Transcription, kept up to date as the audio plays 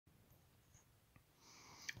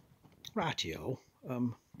Ratio,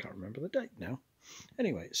 can't remember the date now.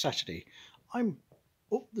 Anyway, it's Saturday. I'm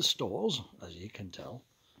up the stores, as you can tell.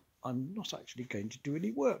 I'm not actually going to do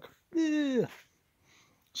any work. Ugh.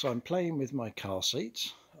 So I'm playing with my car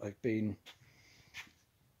seats. I've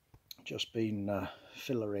just been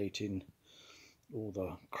fillerating all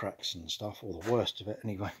the cracks and stuff, or the worst of it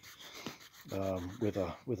anyway, with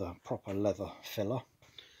a proper leather filler.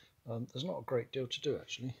 There's not a great deal to do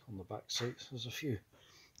actually on the back seats. There's a few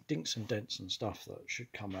dinks and dents and stuff that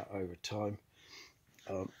should come out over time.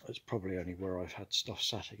 It's probably only where I've had stuff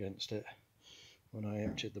sat against it when I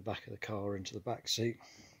emptied the back of the car into the back seat.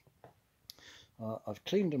 I've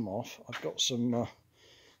cleaned them off. I've got some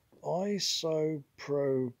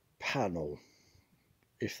isopropanol,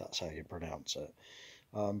 if that's how you pronounce it.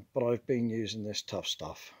 But I've been using this Tough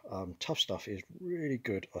Stuff. Tough Stuff is really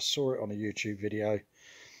good. I saw it on a YouTube video.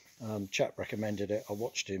 Chap recommended it. I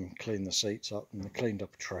watched him clean the seats up, and they cleaned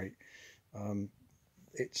up a treat.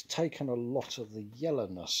 It's taken a lot of the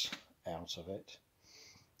yellowness out of it.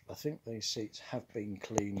 I think these seats have been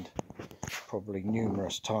cleaned probably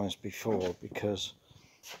numerous times before, because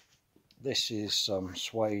this is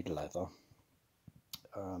suede leather,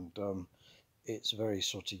 and it's very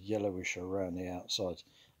sort of yellowish around the outside.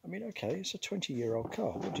 I mean, okay, it's a 20-year-old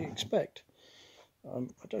car. What do you expect? I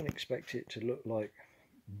don't expect it to look like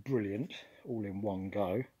brilliant all in one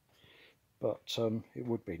go, but it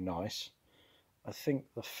would be nice. I think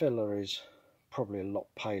the filler is probably a lot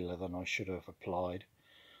paler than I should have applied.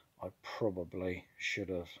 I probably should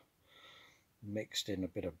have mixed in a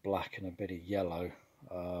bit of black and a bit of yellow,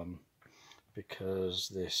 because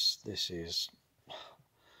this is,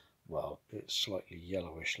 well, it's slightly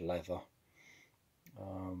yellowish leather,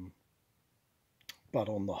 but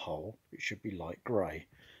on the whole it should be light grey.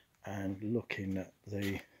 And looking at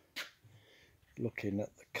the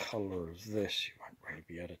colour of this, you won't really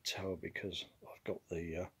be able to tell because I've got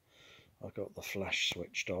the flash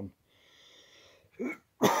switched on.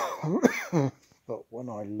 But when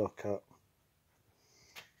I look at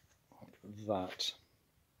that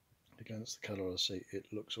against the colour of the seat,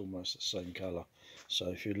 it looks almost the same colour. So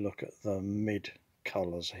if you look at the mid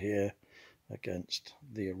colours here against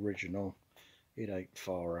the original, it ain't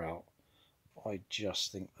far out. I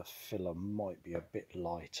just think the filler might be a bit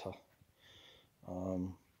lighter,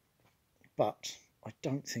 but I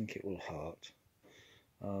don't think it will hurt.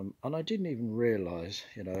 And I didn't even realise,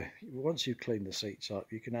 you know, once you clean the seats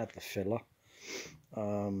up, you can add the filler,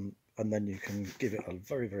 and then you can give it a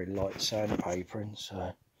very, very light sandpapering.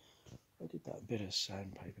 So I did that bit of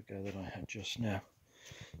sandpaper go that I had just now.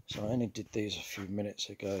 So I only did these a few minutes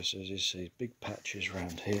ago, so as you see, big patches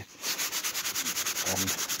around here, and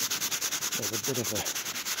there's a bit of a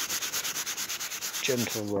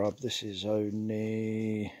gentle rub. This is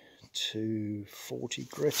only 240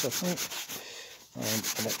 grit, I think,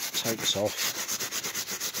 and it takes off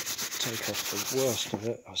the worst of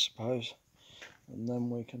it, I suppose, and then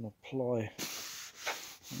we can apply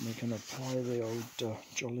the old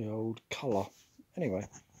jolly old colour. Anyway,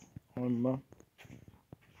 I'll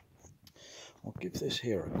give this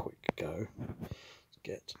here a quick go.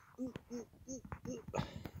 Let's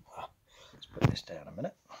put this down a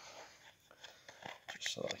minute,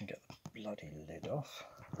 just so that I can get the bloody lid off.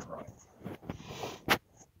 Right.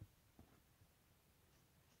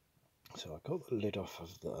 So I got the lid off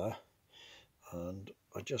of there, and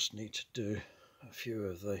I just need to do a few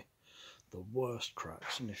of the worst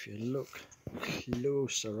cracks. And if you look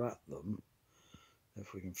closer at them,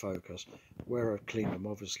 if we can focus, where I've cleaned them,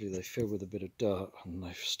 obviously they fill with a bit of dirt and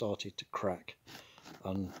they've started to crack.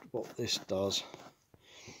 And what this does,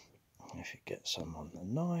 if you get some on the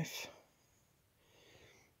knife,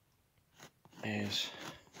 is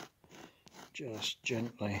just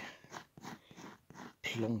gently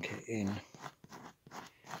plonk it in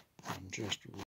and just